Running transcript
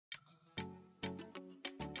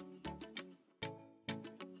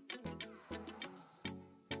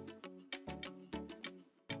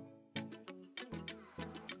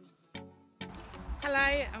Hello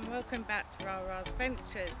and welcome back to Rarars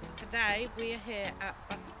Adventures. Today we are here at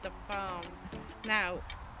Butser Farm. Now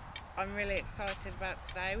I'm really excited about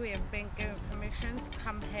today. We have been given permission to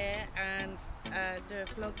come here and do a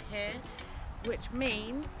vlog here, which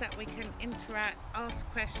means that we can interact, ask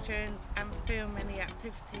questions and film any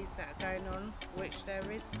activities that are going on, which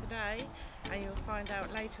there is today, and you'll find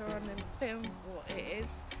out later on in the film what it is.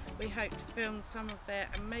 We hope to film some of it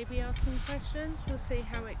and maybe ask some questions. We'll see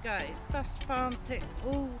how it goes. Butser Farm ticked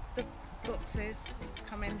all the boxes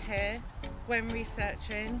coming here when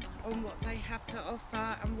researching on what they have to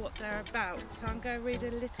offer and what they're about. So I'm going to read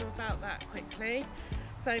a little about that quickly.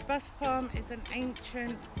 So Butser Farm is an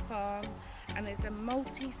ancient farm and is a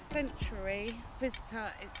multi-century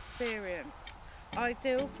visitor experience,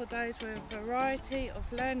 ideal for those with a variety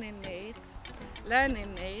of learning needs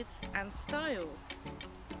and styles.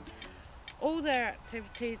 All their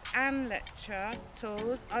activities and lecture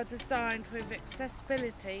tours are designed with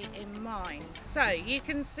accessibility in mind. So you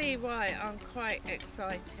can see why I'm quite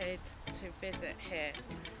excited to visit here.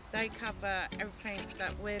 They cover everything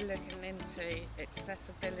that we're looking into,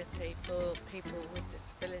 accessibility for people with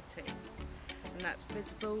disabilities, and that's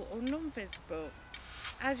visible or non-visible.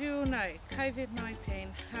 As you all know,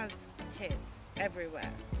 COVID-19 has hit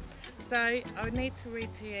everywhere. So I need to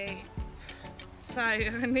read to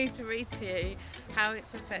you how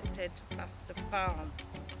it's affected Butser Farm.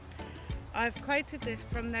 I've quoted this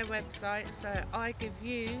from their website, so I give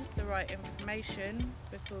you the right information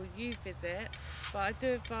before you visit, but I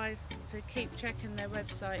do advise to keep checking their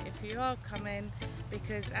website if you are coming,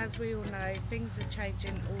 because as we all know, things are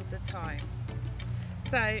changing all the time.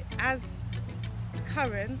 So as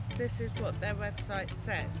current, this is what their website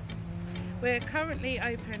says. We're currently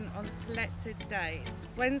open on selected days,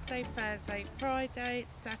 Wednesday, Thursday, Friday,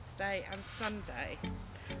 Saturday and Sunday,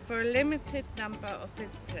 for a limited number of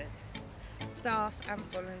visitors, staff and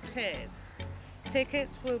volunteers.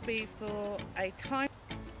 Tickets will be for a time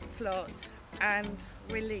slot and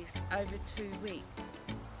release over 2 weeks.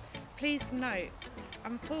 Please note,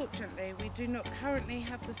 unfortunately we do not currently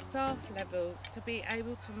have the staff levels to be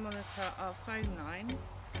able to monitor our phone lines.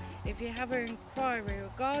 If you have an inquiry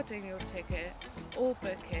regarding your ticket or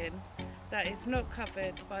booking that is not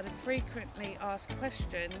covered by the frequently asked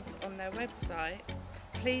questions on their website,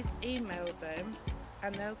 please email them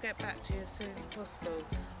and they'll get back to you as soon as possible.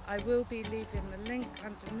 I will be leaving the link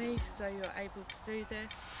underneath so you're able to do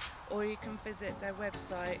this, or you can visit their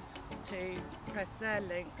website to press their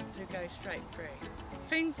link to go straight through.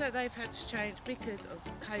 Things that they've had to change because of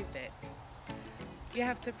COVID. You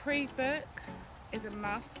have to pre-book, is a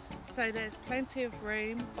must, so there's plenty of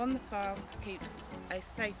room on the farm to keep a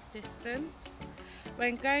safe distance.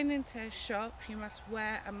 When going into a shop you must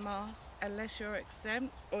wear a mask unless you're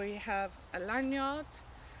exempt or you have a lanyard.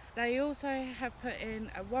 They also have put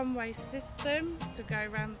in a one-way system to go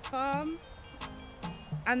around the farm,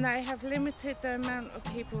 and they have limited the amount of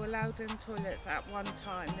people allowed in toilets at one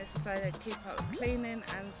time, this so they keep up with cleaning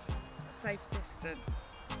and safe distance.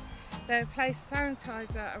 They have placed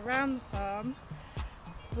sanitizer around the farm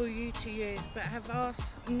for you to use, but have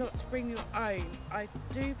asked not to bring your own. I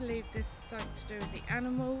do believe this is something to do with the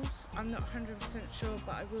animals. I'm not 100% sure,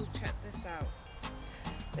 but I will check this out.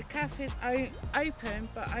 The cafe is open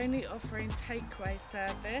but only offering takeaway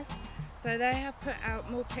service, so they have put out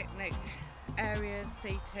more picnic areas,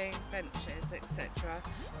 seating, benches, etc.,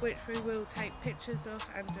 which we will take pictures of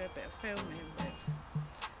and do a bit of filming with.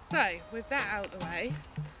 So with that out of the way,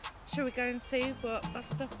 shall we go and see what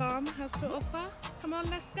Butser Farm has to offer? Come on,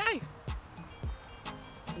 let's go!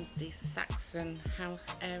 The Saxon house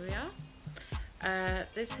area.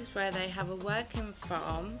 This is where they have a working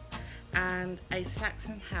farm and a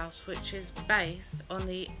Saxon house, which is based on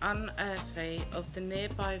the unearthing of the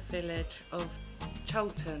nearby village of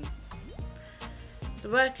Cholton. The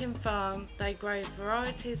working farm, they grow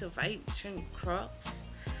varieties of ancient crops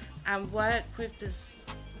and work with the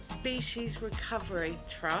Species Recovery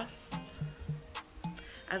Trust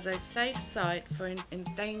as a safe site for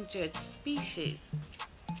endangered species.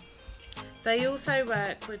 They also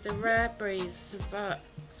work with the Rare Breeds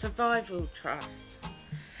Survival Trust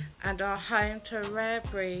and are home to a rare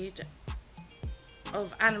breed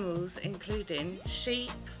of animals including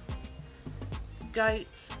sheep,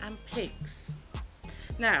 goats and pigs.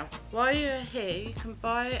 Now, while you're here you can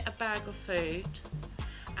buy a bag of food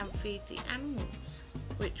and feed the animals,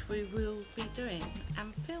 which we will be doing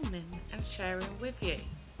and filming and sharing with you.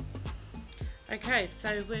 Okay,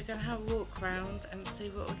 so we're going to have a walk around and see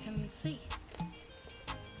what we can see.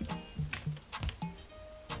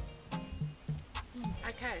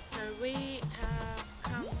 Okay, so we have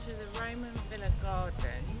come to the Roman Villa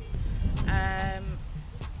Garden,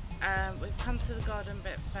 We've come to the garden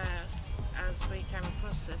bit first, as we came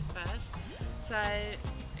across this first. So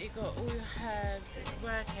you've got all your herbs, it's a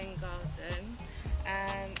working garden,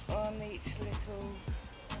 and on each little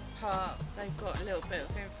part they've got a little bit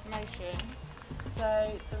of information.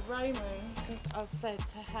 So the Romans are said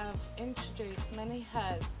to have introduced many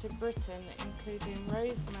herbs to Britain, including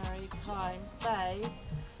rosemary, thyme, bay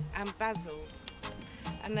and basil.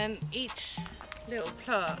 And then each little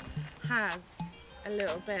plot has a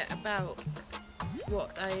little bit about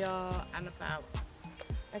what they are and about.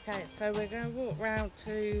 Okay, so we're going to walk round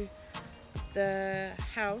to the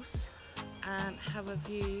house and have a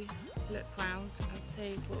view, look round and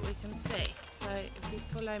see what we can see. So if you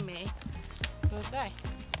follow me, we'll go.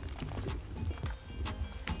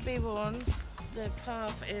 Be warned, the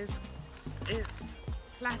path is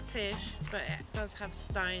flattish, but it does have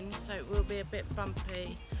stones, so it will be a bit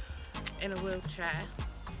bumpy in a wheelchair,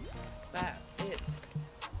 but it's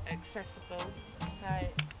accessible, so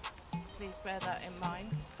please bear that in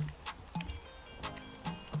mind.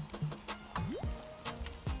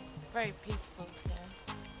 Very peaceful here.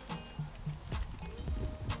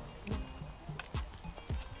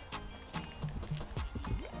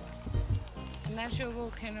 And as you're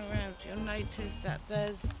walking around, you'll notice that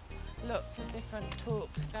there's lots of different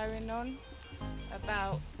talks going on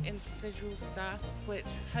about individual stuff, which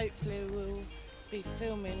hopefully we'll be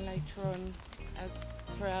filming later on as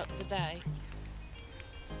throughout the day.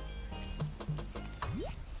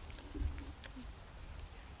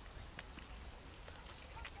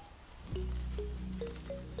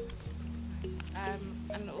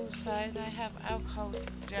 And also they have alcohol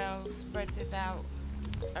gel spread out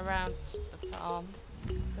around the farm,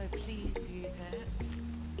 so please use it.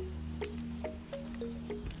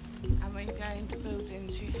 And when you go into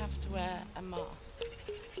buildings you have to wear a mask.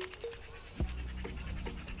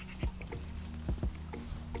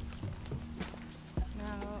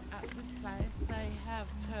 Now at this place they have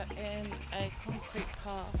put in a concrete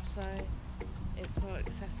path, so it's more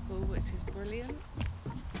accessible, which is brilliant.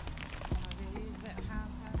 Have you used it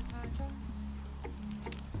hand sanitizer?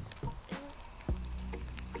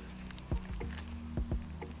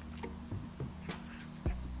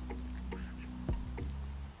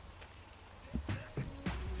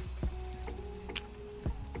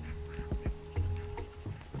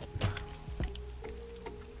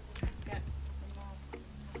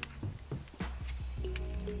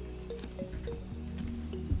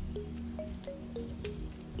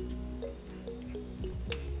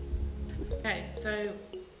 Okay, so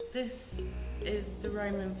this is the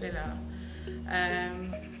Roman villa,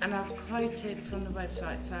 and I've quoted from the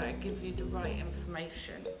website so I give you the right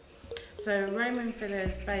information. So Roman villa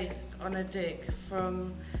is based on a dig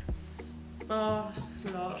from Spa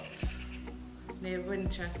Slot near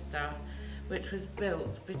Winchester, which was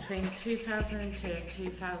built between 2002 and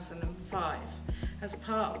 2005 as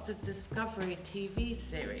part of the Discovery TV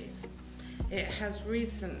series. It has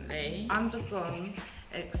recently undergone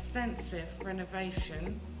extensive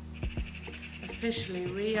renovation, officially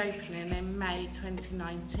reopening in May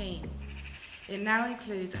 2019. It now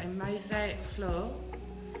includes a mosaic floor,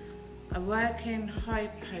 a working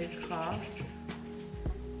hypocast,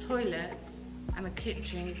 toilets and a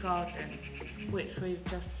kitchen garden, which we've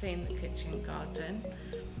just seen the kitchen garden.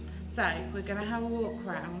 So we're going to have a walk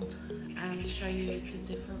around and show you the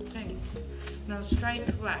different things. Now straight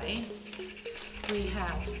away we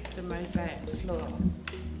have the mosaic floor,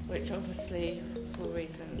 which obviously for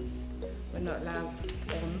reasons we're not allowed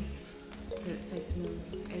on, because it's taken them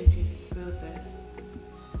ages to build this.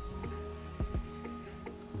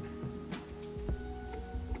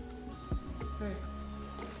 Okay.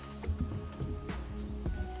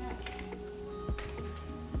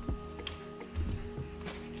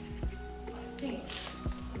 I think,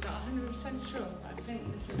 I'm not 100% sure, but I think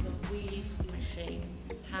this is a weave machine,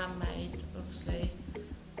 handmade obviously,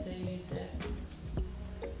 to use it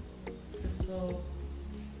before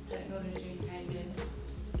technology came in.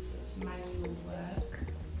 It's manual work.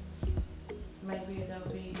 Maybe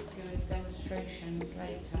they'll be doing demonstrations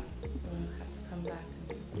later. We'll have to come back and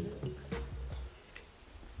have a look.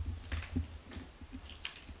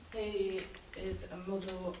 Here is a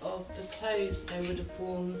model of the clothes they would have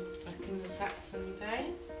worn back in the Saxon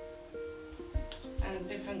days, and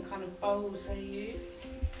different kind of bowls they used,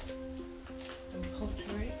 and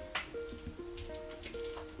pottery.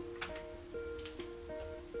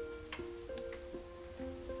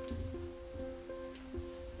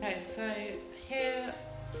 Okay, so here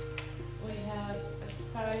we have a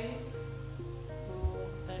stove for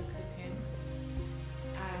the cooking,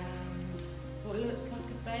 and what looks like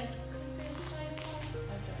a bed, could be a sofa, I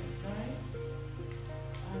don't know.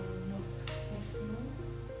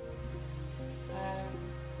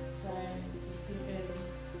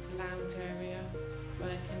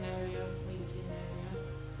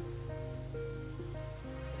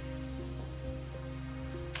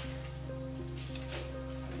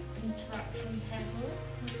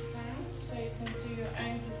 can do your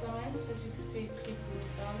own designs, as you can see people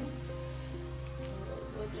have done.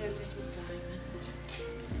 We'll do a little diamond.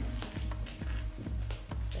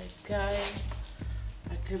 There you go.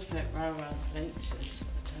 I could put Rarars Adventures,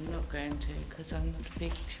 but I'm not going to because I'm not a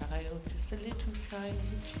big child, just a little child.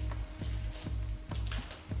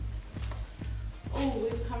 Oh,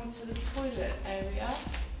 we've come to the toilet area.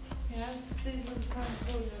 Yes, these are the kind of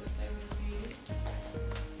toilets they would use.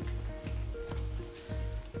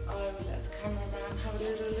 I will let the cameraman have a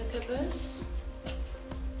little look at this.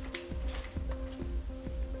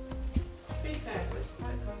 To be fair, it's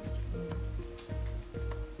quite comfortable.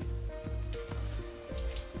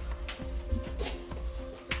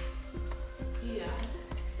 Here,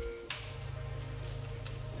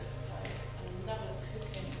 looks like another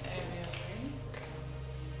cooking area room.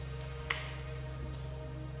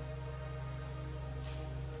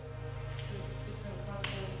 Different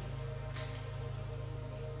kinds of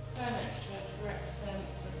furniture to represent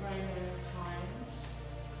the Roman times.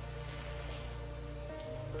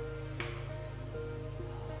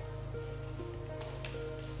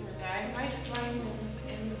 Here we go. Most Romans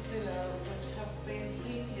in the villa would have been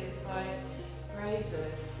heated by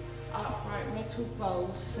razors, upright metal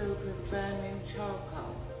bowls filled with burning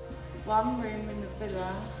charcoal. One room in the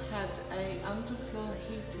villa had an underfloor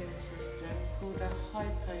heating system called a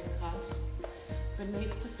hypocast.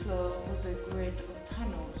 Beneath the floor was a grid of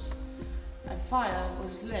tunnels. A fire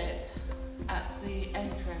was lit at the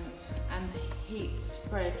entrance and heat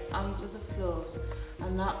spread under the floors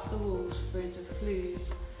and up the walls through the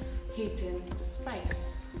flues, heating the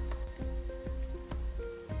space.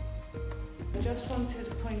 I just wanted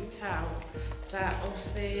to point out that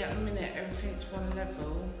obviously at the minute everything's one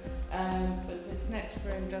level, but this next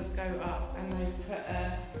room does go up and they put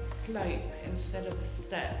a slope instead of a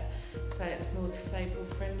step, so it's more disabled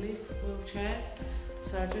friendly for wheelchairs.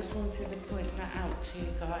 So I just wanted to point that out to you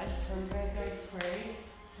guys. So I'm going to go through,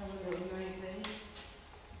 have a little nosy.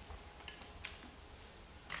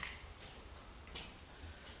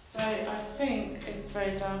 So I think it's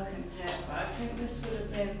very dark in here, but I think this would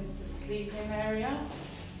have been the sleeping area.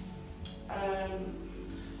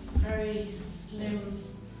 Very slim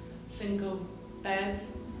single bed.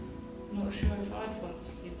 Not sure if I'd want to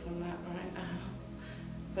sleep on that right now,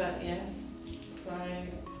 but yes. So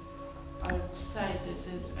I would say this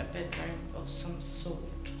is a bedroom of some sort.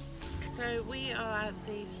 So we are at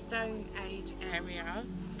the Stone Age area.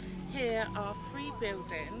 Here are 3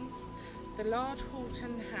 buildings. The large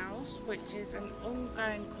Horton House, which is an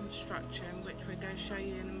ongoing construction, which we're going to show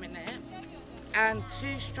you in a minute, and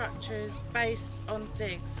 2 structures based on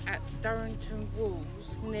digs at Durrington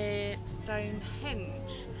Walls near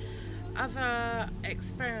Stonehenge. Other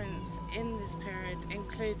experience in this period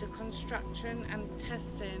include the construction and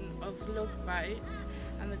testing of log boats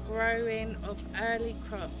and the growing of early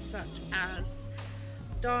crops such as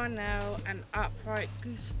darnel and upright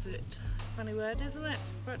goosefoot. Funny word, isn't it?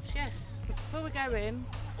 But yes, before we go in,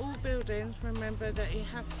 all buildings, remember that you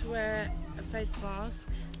have to wear a face mask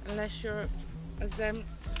unless you're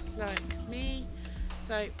exempt like me,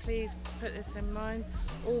 so please put this in mind.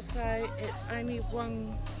 Also, it's only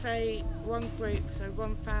one group, so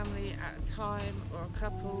one family at a time or a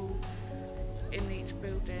couple in each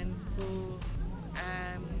building for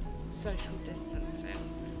social distancing.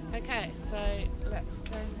 Okay, so let's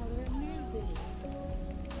go and have a little movie.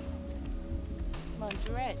 Mind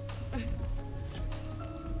your head.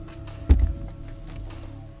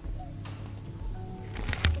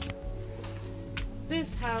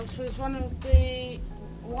 This house was one of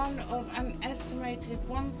an estimated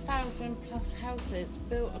 1,000 plus houses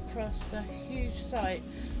built across the huge site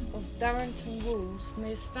of Durrington Walls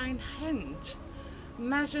near Stonehenge.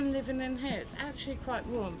 Imagine living in here. It's actually quite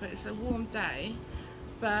warm, but it's a warm day.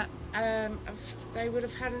 But they would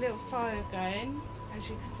have had a little fire going, as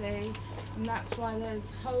you can see, and that's why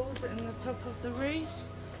there's holes in the top of the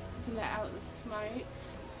roofs to let out the smoke. It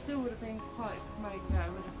still would have been quite smoky, I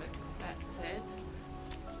would have expected.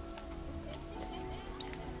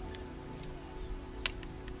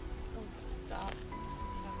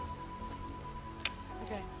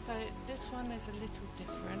 Okay, so this one is a little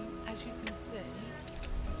different. As you can see,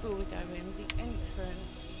 before we go in, the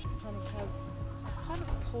entrance kind of has a kind of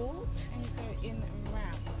porch and you go in and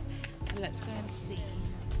round. So let's go and see.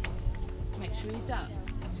 Make sure you duck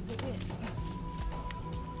as you go in.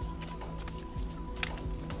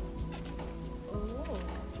 Oh.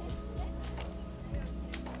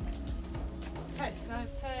 Okay, so I'd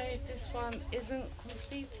say this one isn't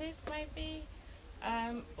completed maybe,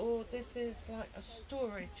 or this is like a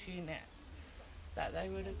storage unit that they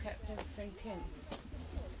would have kept everything in.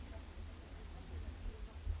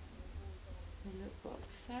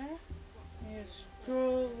 box there. Here's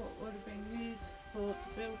straw, what would have been used for the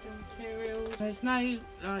building materials. There's no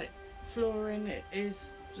like flooring, it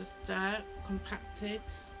is just dirt compacted.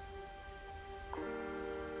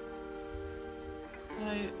 So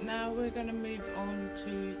now we're going to move on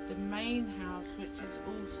to the main house, which is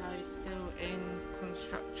also still in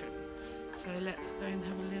construction. So let's go and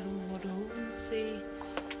have a little waddle and see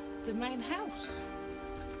the main house.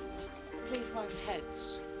 Please hold your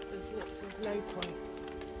heads, there's lots of low points.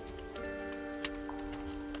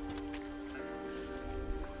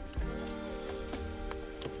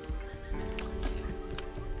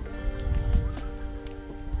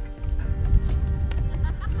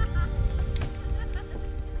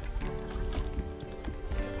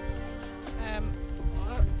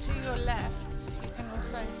 To your left, you can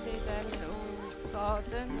also see their little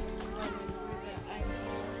garden with their own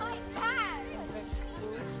herbs and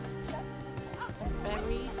vegetables and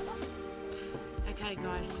berries. Okay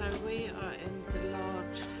guys, so we are in the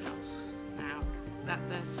large house now that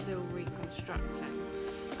they're still reconstructing,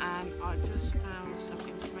 and I just found some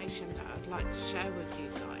information that I'd like to share with you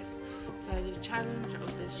guys. So the challenge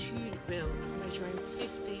of this huge build, measuring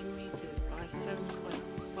 15 metres by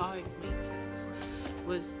 7.5 metres,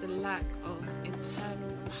 was the lack of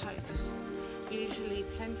internal posts, usually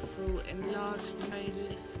plentiful in large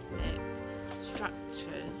monolithic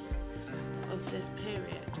structures of this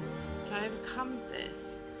period. To overcome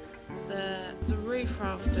this, the roof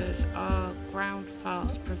rafters are ground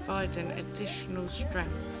fast, providing additional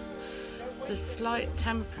strength. The slight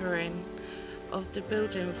tempering of the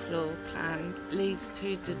building floor plan leads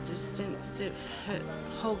to the distinctive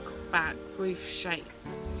hog-back roof shape,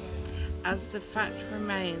 as the thatch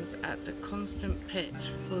remains at the constant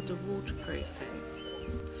pitch for the waterproofing.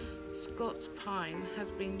 Scots pine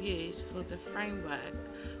has been used for the framework,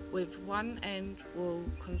 with one end wall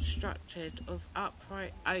constructed of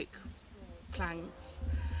upright oak planks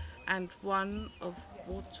and one of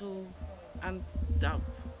wattle and dub.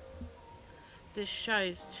 This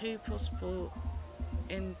shows two possible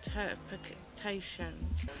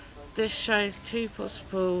interpretations.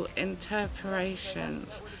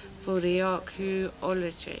 For the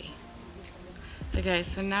archaeology. Okay,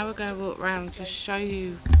 so now we're going to walk around to show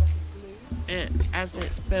you it as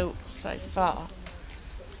it's built so far.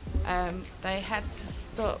 They had to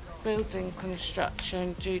stop building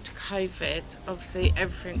construction due to COVID. Obviously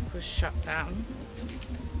everything was shut down.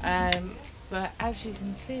 But as you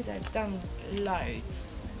can see, they've done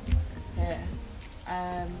loads here.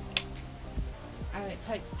 And it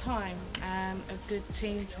takes time and a good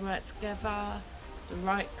team to work together, the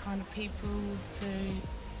right kind of people to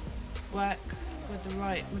work with the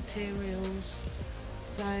right materials.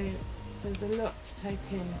 So there's a lot to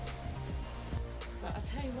take in. But I'll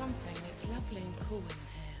tell you one thing, it's lovely and cool in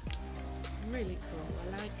here. Really cool, I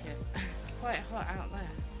like it. It's quite hot out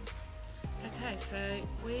there. Okay, so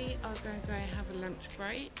we are going to go have a lunch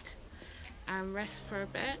break and rest for a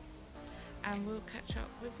bit, and we'll catch up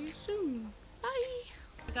with you soon. Bye!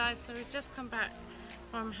 Hey guys, so we've just come back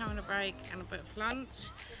from having a break and a bit of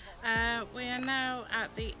lunch. We are now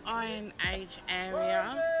at the Iron Age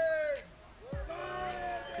area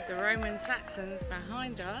with the Roman Saxons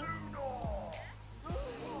behind us.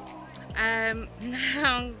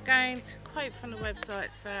 Now I'm going to quote from the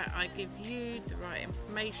website so I give you the right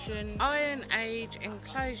information. Iron Age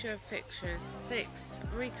enclosure fixtures 6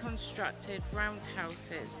 reconstructed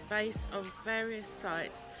roundhouses based on various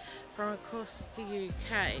sites from across the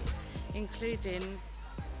UK, including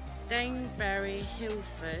Danebury,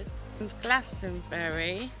 Hilford and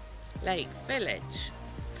Glastonbury Lake Village.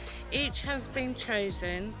 Each has been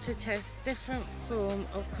chosen to test different form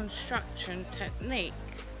of construction technique.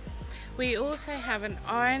 We also have an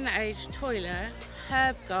Iron Age toilet,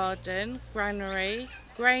 herb garden, granary,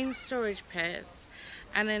 grain storage pits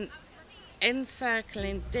and an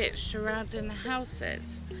encircling ditch surrounding the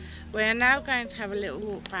houses. We are now going to have a little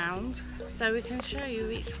walk round so we can show you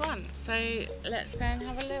each one. So let's go and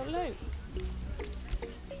have a little look.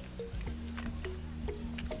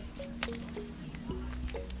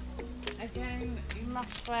 Again, you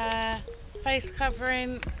must wear face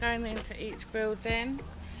covering going into each building.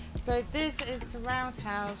 So this is the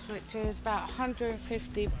roundhouse, which is about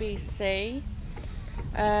 150 BC.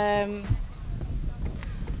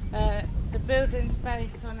 The building's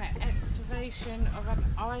based on an excavation of an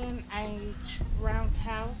Iron Age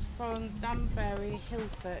roundhouse from Dunbury,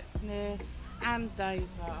 Hilford, near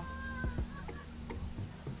Andover,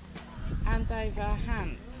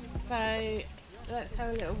 Hants. So let's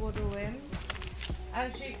have a little waddle in.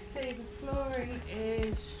 As you can see, the flooring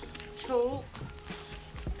is chalk.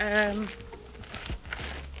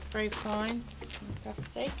 Very fine.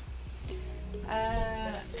 dusty.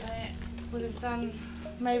 They would have done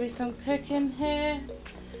maybe some cooking here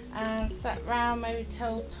and sat round, maybe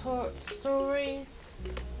tell stories.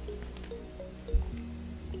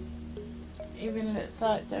 Even looks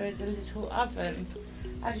like there is a little oven.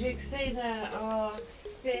 As you can see, there are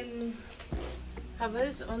skin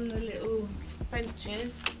covers on the little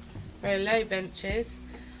benches, very low benches,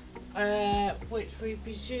 which we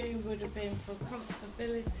presume would have been for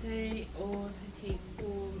comfortability or to keep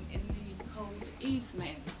warm in the cold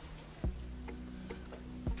evenings.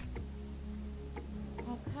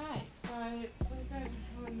 Okay, so we're going to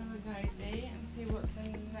have another nosy and see what's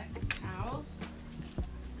in the next house.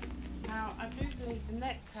 Now, I do believe the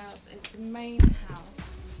next house is the main house,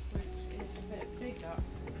 which is a bit bigger.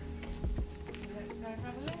 Let's go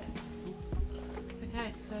have a look.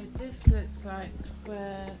 Okay, so this looks like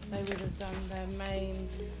where they would have done their main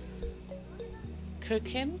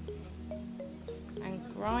cooking and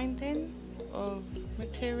grinding of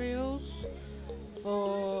materials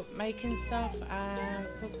for making stuff and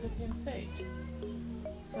for cooking food.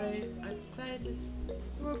 So I'd say this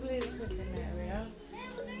probably is a cooking area.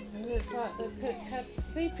 It looks like the cook had to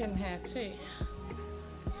sleep in here too.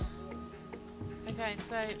 Okay,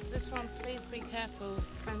 so this one, please be careful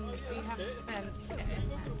when you have to bend to get in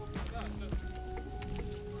there.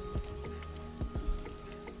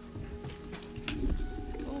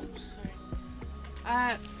 Oh,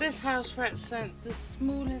 sorry. This house represents the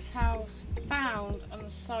smallest house found on the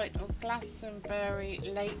site of Glastonbury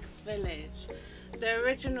Lake Village. The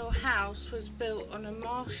original house was built on a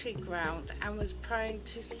marshy ground and was prone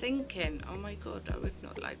to sinking. Oh my god, I would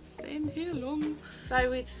not like to stay in here long.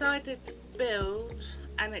 So we decided to build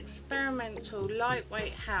an experimental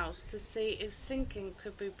lightweight house to see if sinking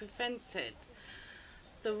could be prevented.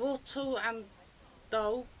 The wattle and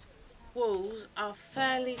daub walls are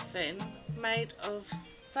fairly thin, made of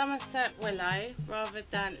Somerset willow rather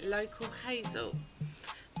than local hazel.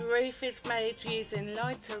 The roof is made using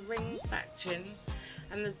lighter ring thatching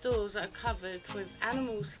and the doors are covered with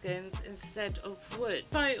animal skins instead of wood.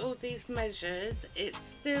 Despite all these measures, it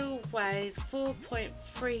still weighs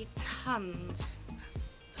 4.3 tonnes.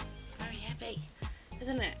 That's very heavy,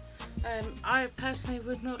 isn't it? I personally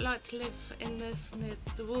would not like to live in this near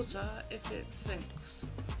the water if it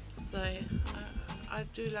sinks. So I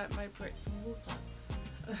do like my bricks and water.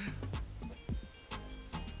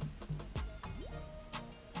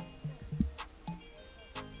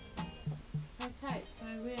 Okay, so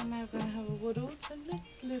we are now going to have a waddle, so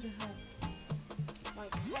let's look at her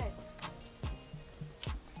like head.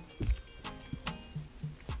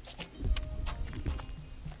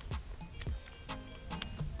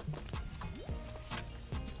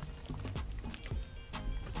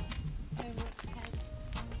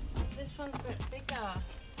 This one's a bit bigger,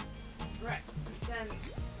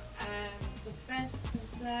 represents the best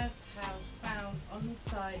preserved house found on the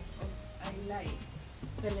site of a lake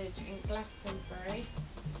village in Glastonbury.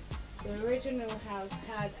 The original house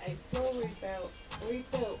had a floor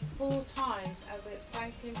rebuilt 4 times as it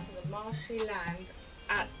sank into the marshy land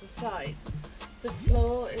at the site. The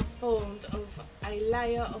floor is formed of a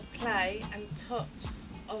layer of clay and topped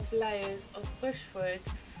of layers of bushwood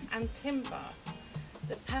and timber.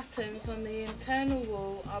 The patterns on the internal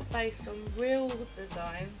wall are based on real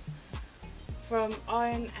designs from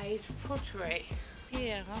Iron Age pottery.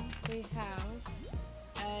 Here we have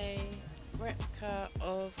a replica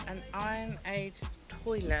of an Iron Age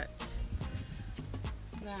toilet.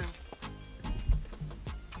 Now,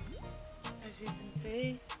 as you can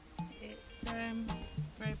see, it's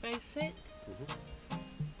very basic.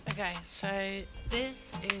 Okay, so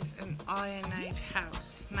this is an Iron Age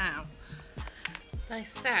house. Now, they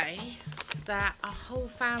say that a whole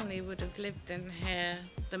family would have lived in here.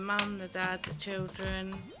 The mum, the dad, the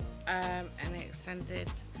children, and extended,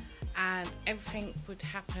 and everything would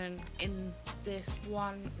happen in this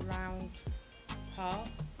one round part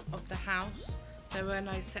of the house. There were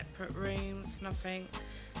no separate rooms, nothing.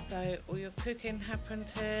 So all your cooking happened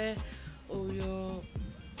here, all your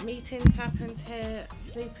meetings happened here,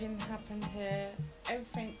 sleeping happened here.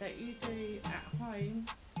 Everything that you do at home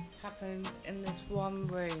happened in this one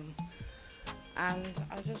room. And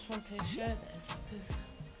I just wanted to share this because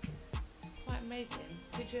it's quite amazing.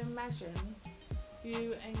 Could you imagine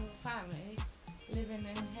you and your family living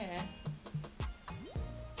in here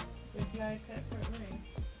with no separate rooms?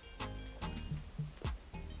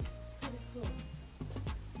 Pretty cool.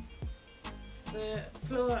 The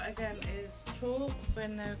floor again is chalk.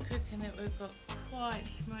 When they were cooking it, we've got quite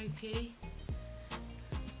smoky.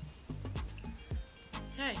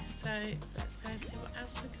 Okay, so let's go see what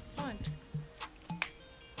else we can find.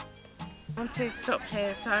 want to stop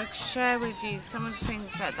here so I can share with you some of the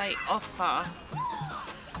things that they offer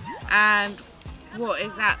and what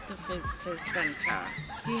is at the visitors centre.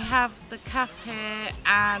 You have the cafe here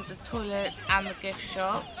and the toilets and the gift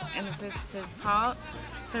shop in the visitors park.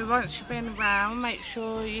 So once you've been around, make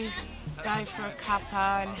sure you go for a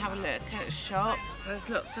cuppa and have a look at the shop. There's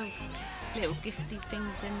lots of little gifty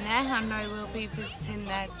things in there. I know we'll be visiting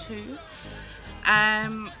there too.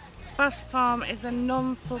 Butser Farm is a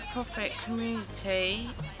non-for-profit community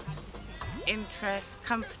interest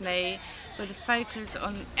company with a focus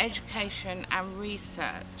on education and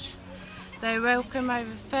research. They welcome over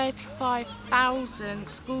 35,000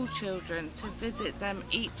 school children to visit them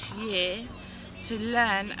each year to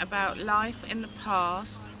learn about life in the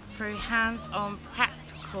past through hands-on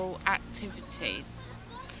practical activities.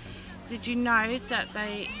 Did you know that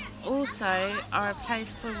they also are a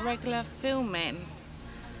place for regular filming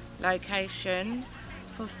location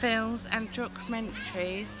for films and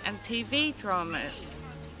documentaries and TV dramas,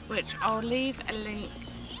 which I'll leave a link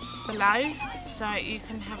below so you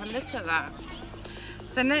can have a look at that.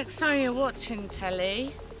 So next time you're watching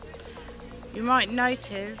telly, you might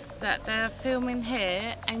notice that they're filming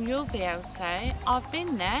here and you'll be able to say, I've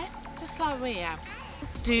been there, just like we have.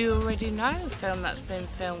 Do you already know a film that's been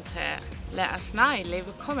filmed here? Let us know, leave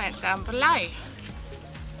a comment down below.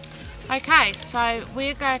 Okay, so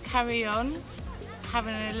we're going to carry on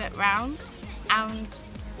having a look round and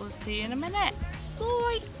we'll see you in a minute.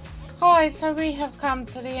 Bye! Hi, so we have come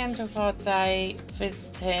to the end of our day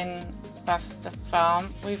visiting Butser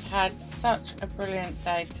Farm. We've had such a brilliant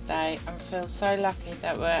day today and feel so lucky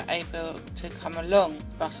that we're able to come along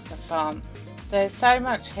Butser Farm. There's so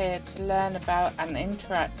much here to learn about and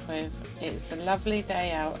interact with. It's a lovely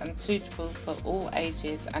day out and suitable for all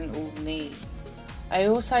ages and all needs. I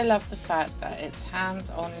also love the fact that it's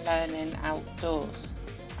hands-on learning outdoors.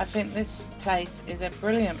 I think this place is a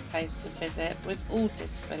brilliant place to visit with all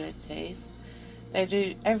disabilities. They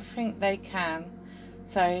do everything they can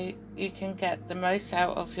so you can get the most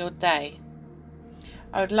out of your day.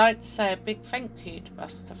 I would like to say a big thank you to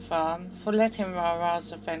Butser Farm for letting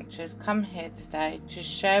Rarars Adventures come here today to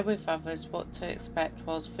share with others what to expect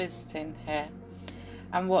whilst visiting here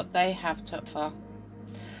and what they have to offer.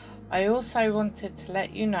 I also wanted to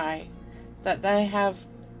let you know that they have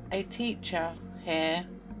a teacher here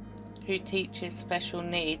who teaches special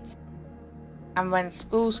needs, and when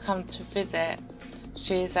schools come to visit,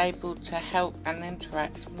 she is able to help and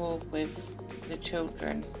interact more with the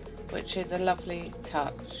children, which is a lovely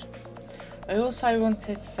touch. I also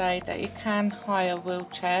wanted to say that you can hire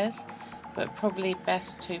wheelchairs, but probably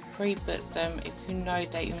best to pre-book them if you know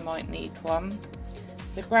that you might need one.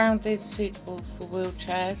 The ground is suitable for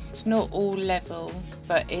wheelchairs. It's not all level,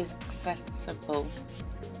 but is accessible.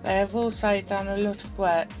 They have also done a lot of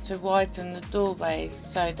work to widen the doorways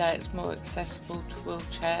so that it's more accessible to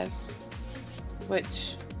wheelchairs,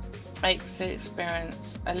 which makes the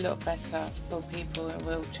experience a lot better for people in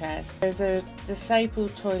wheelchairs. There's a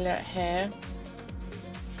disabled toilet here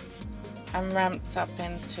and ramps up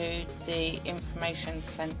into the information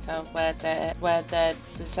centre where the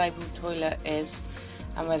disabled toilet is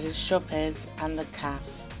and where the shop is and the cafe.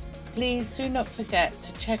 Please do not forget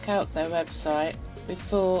to check out their website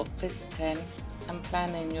before visiting and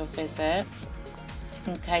planning your visit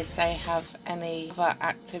in case they have any other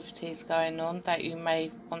activities going on that you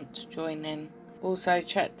may want to join in. Also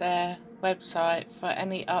check their website for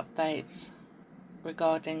any updates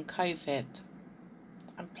regarding COVID.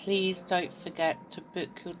 And please don't forget to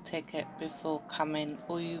book your ticket before coming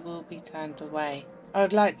or you will be turned away. I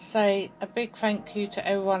would like to say a big thank you to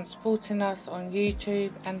everyone supporting us on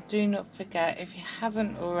YouTube, and do not forget, if you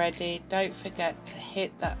haven't already, don't forget to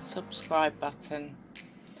hit that subscribe button.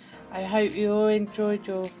 I hope you all enjoyed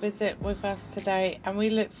your visit with us today, and we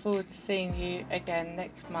look forward to seeing you again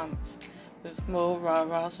next month with more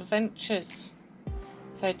Rarars Adventures.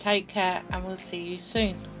 So take care and we'll see you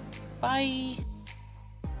soon. Bye!